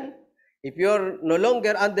married. Amen? If you're no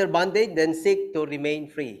longer under bondage, then seek to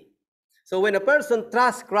remain free. So when a person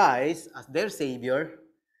trusts Christ as their Savior,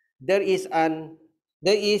 there is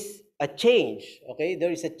a change, okay?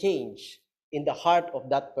 There is a change in the heart of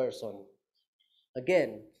that person.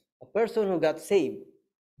 Again, a person who got saved,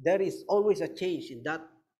 there is always a change in that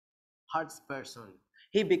heart's person.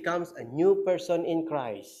 He becomes a new person in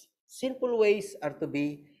Christ. Simple ways are to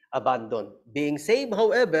be abandoned. Being saved,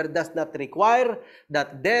 however, does not require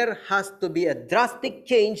that there has to be a drastic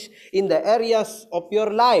change in the areas of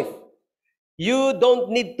your life. You don't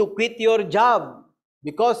need to quit your job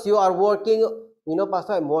because you are working.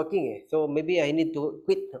 Pastor, I'm working, so maybe I need to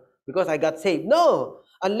quit because I got saved. No,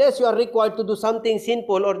 unless you are required to do something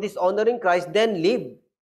sinful or dishonoring Christ, then leave.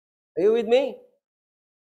 Are you with me?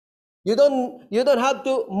 You don't have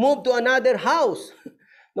to move to another house.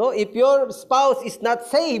 No, if your spouse is not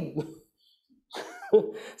saved,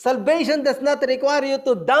 salvation does not require you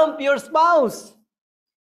to dump your spouse.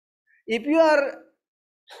 If you are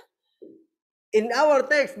in our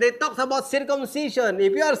text, they talks about circumcision.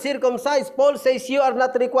 If you are circumcised, Paul says you are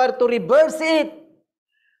not required to reverse it.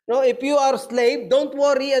 No, if you are slave, don't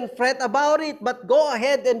worry and fret about it, but go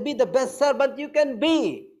ahead and be the best servant you can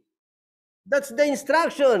be. That's the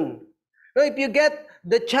instruction. No, if you get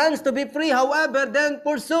the chance to be free, however, then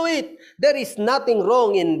pursue it. There is nothing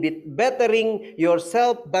wrong in bettering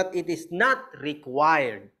yourself, but it is not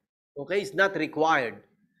required. Okay, it's not required.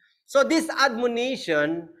 So this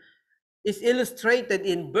admonition is illustrated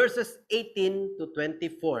in verses 18 to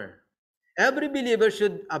 24. Every believer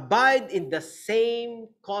should abide in the same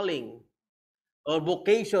calling or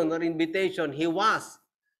vocation or invitation he was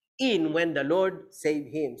in when the Lord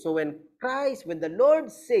saved him. So when the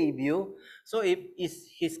Lord saved you, so if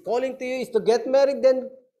His calling to you is to get married, then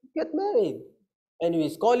get married. And if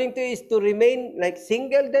His calling to you is to remain like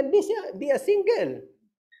single, then be a single.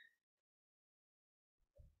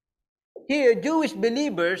 Here, Jewish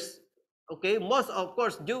believers, okay, most of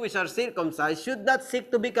course Jewish are circumcised, should not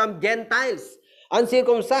seek to become Gentiles,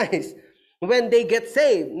 uncircumcised, when they get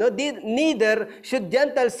saved. No, neither should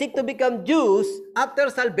Gentiles seek to become Jews after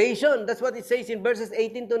salvation. That's what it says in verses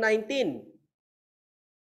 18 to 19.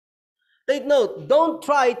 Take note, don't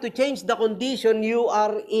try to change the condition you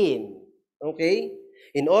are in, okay,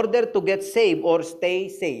 in order to get saved or stay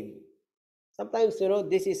saved. Sometimes,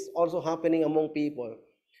 this is also happening among people.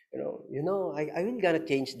 I will gonna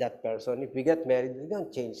change that person. If we get married, we're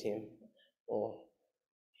gonna change him. Oh,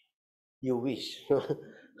 you wish.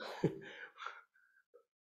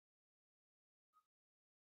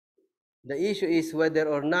 The issue is whether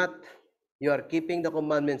or not you are keeping the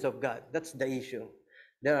commandments of God. That's the issue.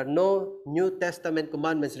 There are no New Testament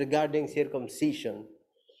commandments regarding circumcision.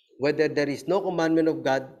 Whether there is no commandment of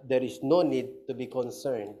God, there is no need to be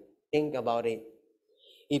concerned. Think about it.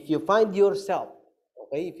 If you find yourself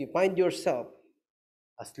a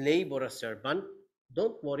slave or a servant,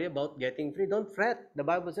 don't worry about getting free. Don't fret. The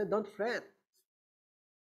Bible said, don't fret.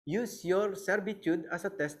 Use your servitude as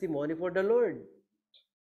a testimony for the Lord.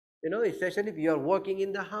 Especially if you are working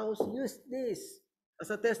in the house, use this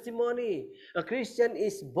as a testimony. A Christian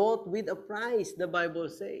is bought with a price, the Bible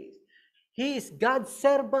says. He is God's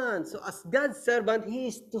servant. So as God's servant, he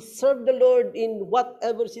is to serve the Lord in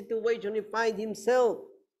whatever situation he finds himself.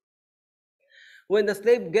 When the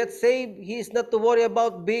slave gets saved, he is not to worry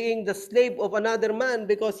about being the slave of another man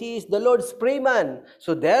because he is the Lord's free man.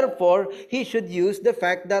 So therefore, he should use the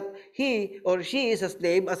fact that he or she is a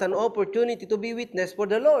slave as an opportunity to be witness for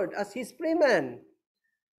the Lord as his free man.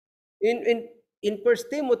 In 1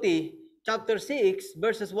 Timothy chapter 6,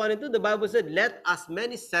 verses 1 and 2, the Bible said, let as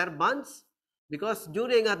many servants, because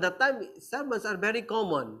during at that time, servants are very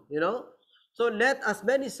common, So let as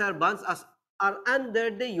many servants as are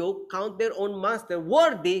under the yoke count their own master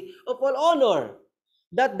worthy of all honor.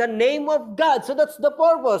 That the name of God, so that's the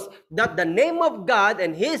purpose, that the name of God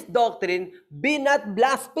and his doctrine be not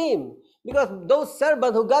blasphemed. Because those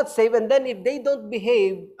servants who got saved, and then if they don't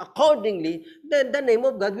behave accordingly, then the name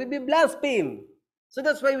of God will be blasphemed. So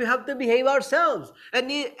that's why we have to behave ourselves. And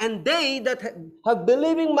they that have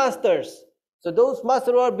believing masters, so those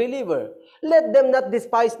masters who are believer, let them not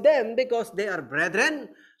despise them because they are brethren.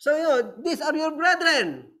 So, these are your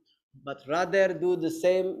brethren. But rather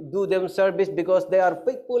do them service because they are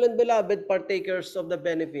faithful and beloved partakers of the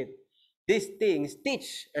benefit. These things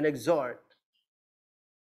teach and exhort.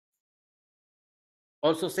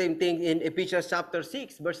 Also same thing in Ephesians chapter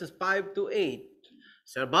 6, verses 5 to 8.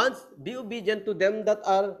 Servants, be obedient to them that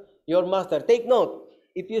are your master. Take note,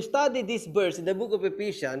 if you study this verse in the book of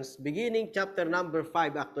Ephesians, beginning chapter number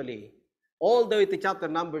 5 actually, all the way to chapter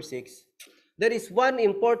number 6, there is one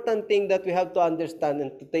important thing that we have to understand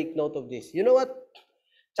and to take note of this. You know what?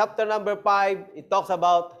 Chapter number 5, it talks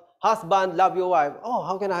about husband, love your wife. Oh,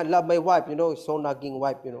 how can I love my wife? So nagging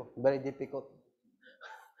wife, very difficult.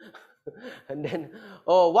 And then,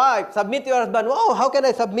 oh, wife, submit to your husband. Oh, how can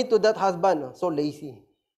I submit to that husband? So lazy.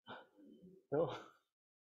 No?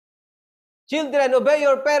 Children, obey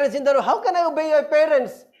your parents in the room. How can I obey your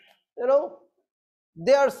parents? You know,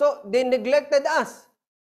 they neglected us.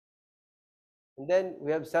 And then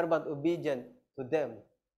we have servant obedient to them.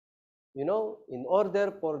 You know, in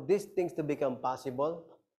order for these things to become possible,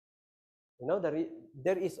 you know,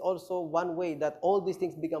 there is also one way that all these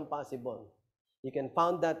things become possible. You can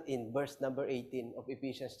find that in verse number 18 of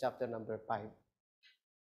Ephesians chapter number 5.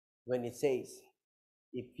 When it says,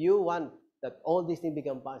 if you want that all these things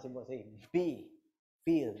become possible, say, be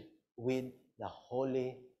filled with the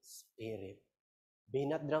Holy Spirit. Be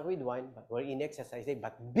not drunk with wine, but we're in excess, I say,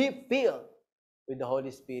 but be filled with the Holy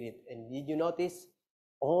Spirit. And did you notice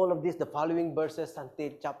all of this, the following verses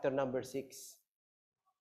until chapter number 6?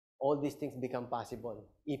 All these things become possible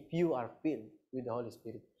if you are filled with the Holy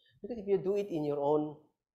Spirit. Because if you do it in your own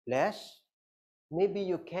flesh, maybe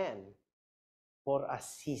you can for a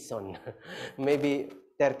season, maybe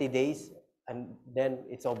 30 days, and then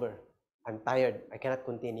it's over. I'm tired. I cannot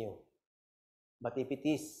continue. But if it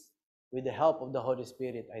is with the help of the Holy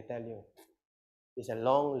Spirit, I tell you, it's a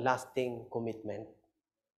long-lasting commitment.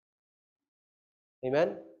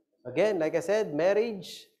 Amen? Again, like I said,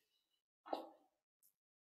 marriage,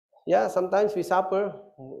 yeah, sometimes we suffer.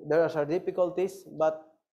 There are difficulties, but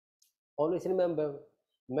always remember,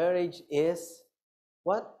 marriage is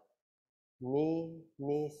what?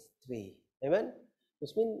 Ministry. Amen?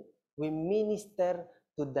 Which means we minister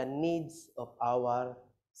to the needs of our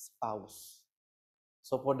spouse.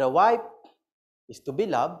 So for the wife is to be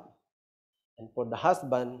loved, and for the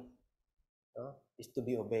husband is to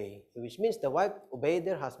be obeyed. So which means the wife obey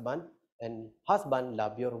their husband, and husband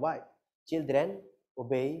love your wife. Children,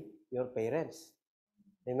 obey your parents.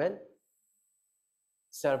 Amen?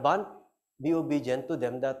 Servant, be obedient to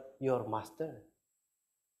them that your master.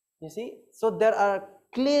 You see? So there are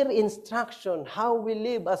clear instruction how we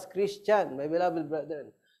live as Christian, my beloved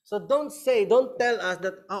brethren. So don't tell us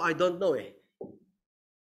that, oh, I don't know.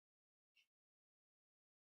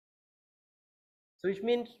 So which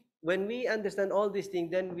means when we understand all these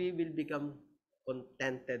things, then we will become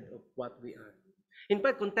contented of what we are. In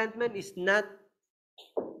fact, contentment is not,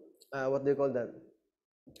 what do you call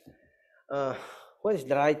that? What is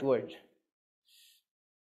the right word?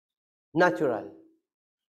 Natural.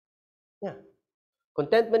 Yeah.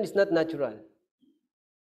 Contentment is not natural.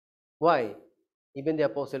 Why? Even the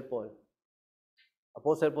Apostle Paul.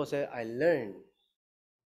 Apostle Paul said, I learned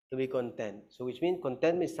to be content. So which means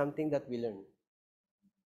contentment is something that we learn.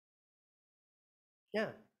 Yeah.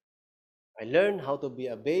 I learned how to be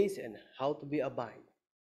abased and how to be abide.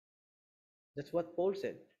 That's what Paul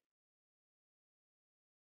said.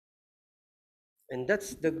 And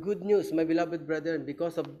that's the good news, my beloved brethren.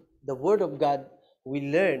 Because of the Word of God, we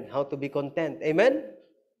learn how to be content. Amen?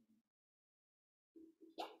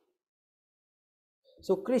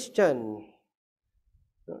 So Christian,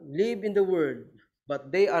 live in the Word,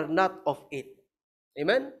 but they are not of it.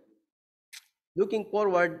 Amen? Looking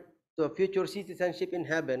forward to a future citizenship in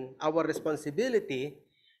heaven, our responsibility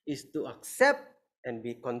is to accept and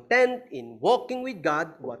be content in walking with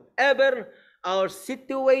God, whatever our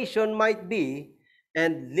situation might be,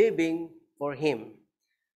 and living for Him.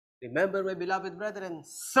 Remember, my beloved brethren,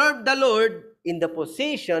 serve the Lord in the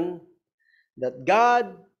position that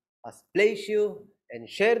God has placed you, and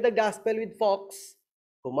share the gospel with folks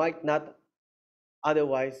who might not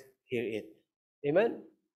otherwise hear it. Amen?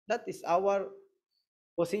 That is our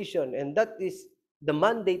position, and that is the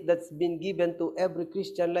mandate that's been given to every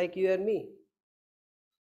Christian like you and me.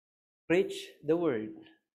 Preach the word.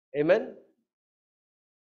 Amen?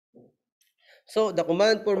 So, the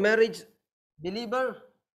command for marriage, believer,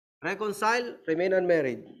 reconcile, remain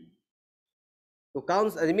unmarried.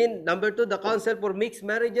 Number 2, the counsel for mixed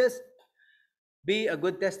marriages, be a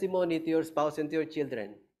good testimony to your spouse and to your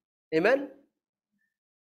children. Amen?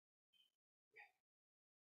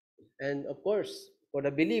 And of course, for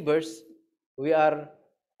the believers, we are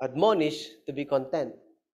admonished to be content.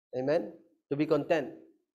 Amen? To be content.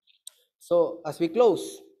 So, as we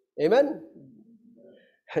close, amen?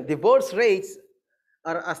 Divorce rates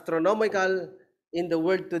are astronomical in the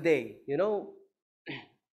world today. You know,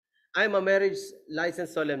 I'm a marriage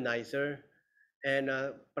license solemnizer, and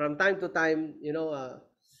from time to time, you know,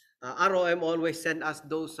 ROM always send us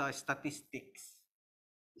those statistics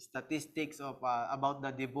of about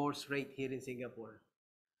the divorce rate here in Singapore.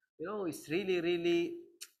 You know, it's really, really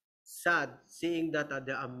sad seeing that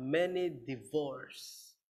there are many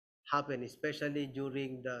divorce happen, especially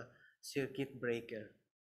during the circuit breaker.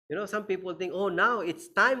 You know, some people think, oh, now it's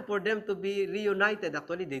time for them to be reunited.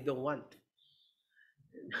 Actually, they don't want.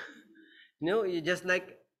 You know, you just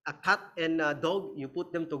like a cat and a dog, you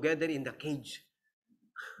put them together in the cage.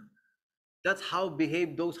 That's how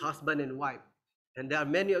behave those husband and wife. And there are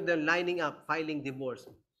many of them lining up, filing divorce.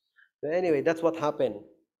 So anyway, that's what happened.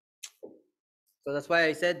 So that's why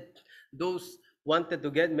I said those wanted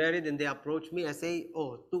to get married and they approach me, I say,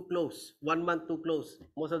 oh, too close, 1 month too close.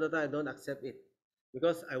 Most of the time I don't accept it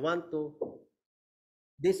because I want to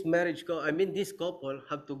this this couple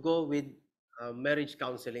have to go with marriage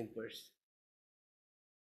counseling first.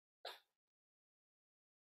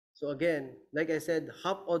 So again, like I said,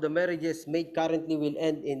 half of the marriages made currently will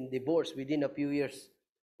end in divorce within a few years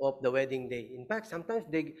of the wedding day. In fact, sometimes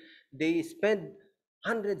they spend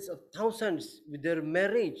hundreds of thousands with their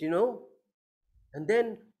marriage, you know, and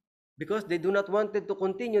then because they do not want it to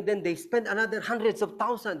continue, then they spend another hundreds of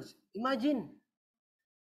thousands. Imagine,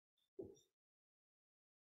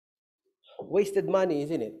 wasted money,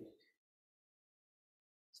 isn't it?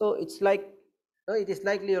 So it's like, it is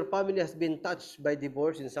likely your family has been touched by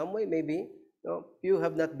divorce in some way, maybe. Few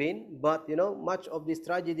have not been, but much of this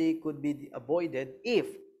tragedy could be avoided if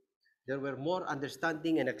there were more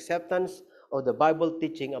understanding and acceptance of the Bible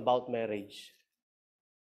teaching about marriage.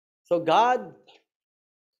 So God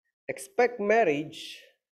expect marriage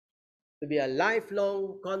to be a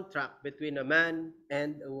lifelong contract between a man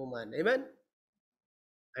and a woman. Amen?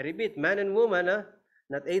 I repeat, man and woman,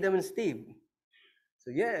 not Adam and Steve.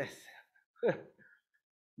 So yes,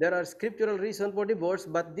 there are scriptural reasons for divorce,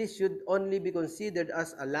 but this should only be considered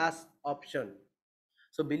as a last option.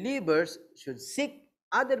 So believers should seek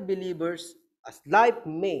other believers as life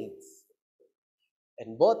mates,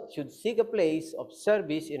 and both should seek a place of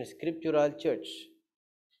service in a scriptural church.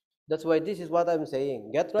 That's why this is what I'm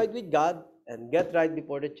saying. Get right with God and get right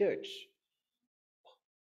before the church.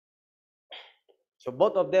 So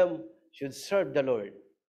both of them should serve the Lord.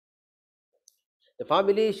 The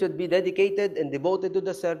family should be dedicated and devoted to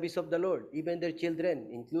the service of the Lord. Even their children,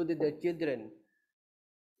 included their children,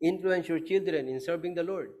 influence your children in serving the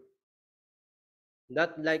Lord.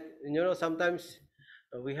 Not like, sometimes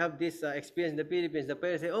we have this experience in the Philippines. The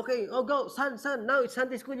parents say, okay, oh, go, son, now it's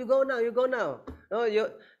Sunday school, you go now.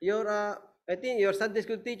 Oh, I think your Sunday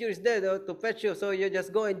school teacher is there to fetch you, so you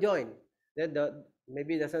just go and join. Then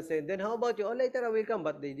maybe the son say, then how about you? Oh, later I will come,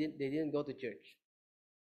 but they didn't go to church.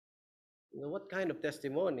 What kind of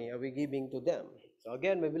testimony are we giving to them? So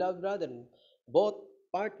again, my beloved brethren, both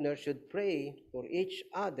partners should pray for each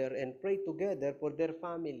other and pray together for their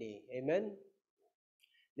family. Amen?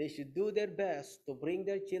 They should do their best to bring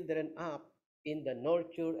their children up in the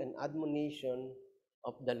nurture and admonition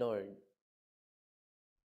of the Lord.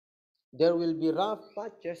 There will be rough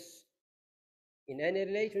patches in any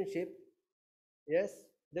relationship. Yes,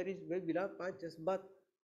 will be rough patches, but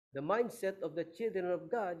the mindset of the children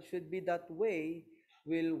of God should be that way,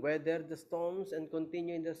 will weather the storms and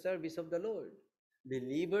continue in the service of the Lord.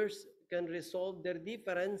 Believers can resolve their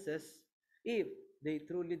differences if they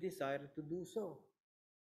truly desire to do so.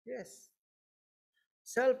 Yes.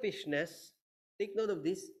 Selfishness, take note of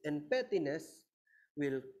this, and pettiness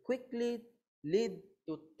will quickly lead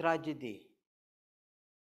to tragedy.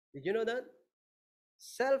 Did you know that?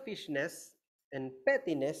 Selfishness and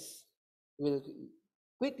pettiness will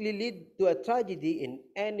quickly lead to a tragedy in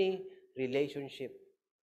any relationship.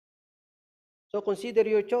 So consider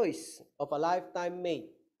your choice of a lifetime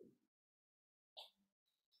mate.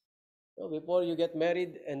 So before you get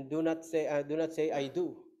married, and do not say I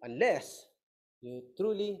do, unless you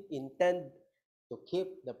truly intend to keep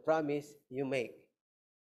the promise you make.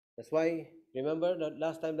 That's why, remember the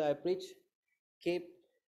last time that I preached, keep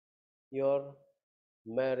your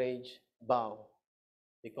marriage vow.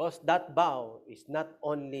 Because that vow is not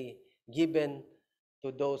only given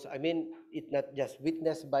to those, it's not just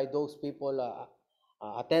witnessed by those people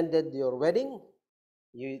attended your wedding.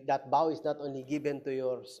 That vow is not only given to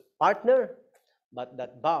your partner, but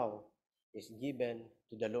that vow is given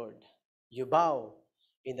to the Lord. You vow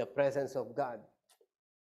in the presence of God,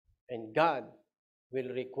 and God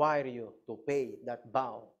will require you to pay that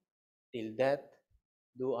vow till death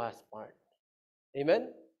do us part.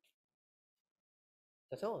 Amen?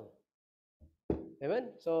 That's all. Amen?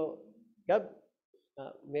 So, God,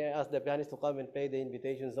 may I ask the pianist to come and play the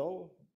invitation song?